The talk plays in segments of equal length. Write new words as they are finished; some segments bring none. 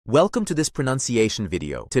Welcome to this pronunciation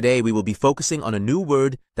video. Today we will be focusing on a new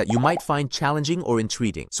word that you might find challenging or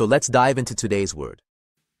intriguing. So let's dive into today's word.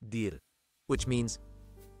 Dir, which means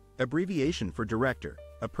Abbreviation for director,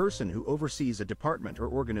 a person who oversees a department or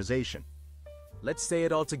organization. Let's say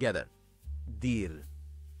it all together. Dir.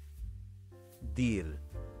 Dir.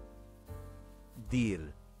 Dir.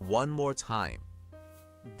 One more time.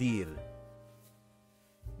 Dir.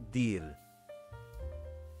 Dir.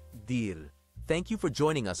 Dir. Thank you for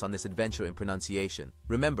joining us on this adventure in pronunciation.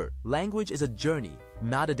 Remember, language is a journey,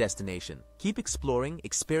 not a destination. Keep exploring,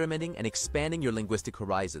 experimenting, and expanding your linguistic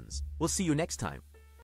horizons. We'll see you next time.